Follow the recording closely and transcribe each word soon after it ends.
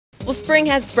Well, spring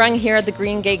has sprung here at the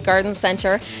Greengate Garden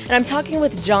Centre, and I'm talking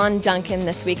with Duncan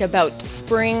this week about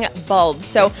spring bulbs.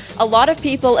 So a lot of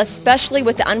people, especially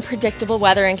with the unpredictable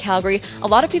weather in Calgary, a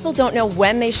lot of people don't know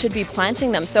when they should be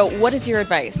planting them. So what is your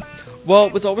advice? Well,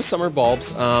 with always summer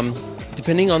bulbs,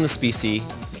 depending on the species,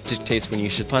 dictates when you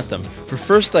should plant them. For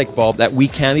first bulb that we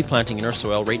can be planting in our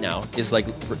soil right now is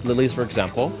lilies, for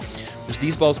example. There's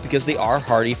these bulbs because they are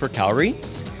hardy for Calgary,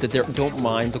 that they don't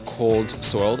mind the cold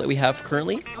soil that we have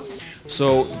currently.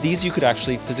 So these you could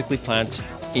actually physically plant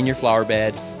in your flower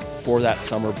bed for that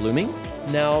summer blooming.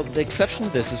 Now the exception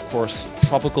to this is of course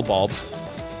tropical bulbs,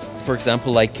 for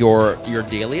example like your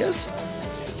dahlias,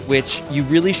 which you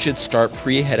really should start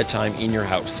ahead of time in your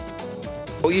house.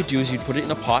 What you do is you'd put it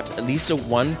in a pot, at least a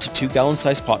 1 to 2 gallon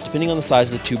size pot, depending on the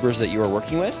size of the tubers that you are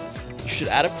working with. You should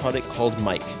add a product called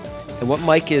mic. And what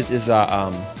mic is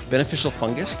a beneficial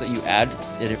fungus that you add.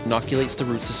 It inoculates the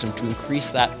root system to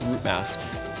increase that root mass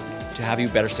to have you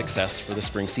better success for the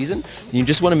spring season. And you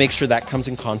just want to make sure that comes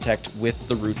in contact with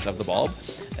the roots of the bulb,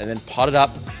 and then pot it up,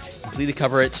 completely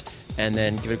cover it, and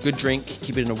then give it a good drink.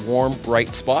 Keep it in a warm,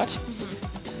 bright spot,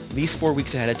 at least 4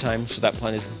 weeks ahead of time, so that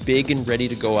plant is big and ready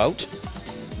to go out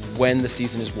when the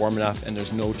season is warm enough and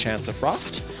there's no chance of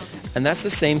frost. And that's the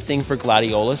same thing for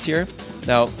gladiolas here.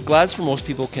 Now, glads for most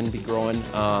people can be growing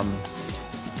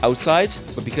outside,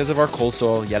 but because of our cold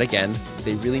soil, yet again,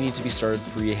 they really need to be started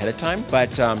ahead of time.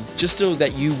 But just so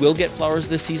that you will get flowers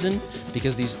this season,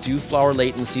 because these do flower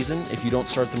late in the season, if you don't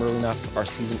start them early enough, our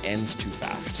season ends too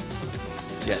fast.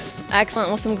 Yes. Excellent.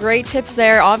 Well, some great tips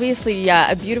there. Obviously,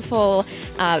 a beautiful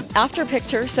after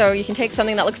picture, so you can take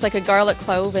something that looks like a garlic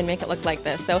clove and make it look like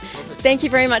this. So thank you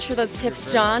very much for those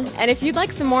tips, John. And if you'd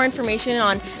like some more information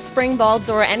on spring bulbs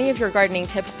or any of your gardening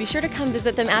tips, be sure to come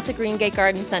visit them at the Greengate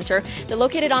Garden Centre. They're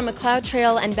located on McLeod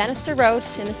Trail and Bannister Road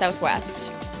in the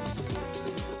southwest.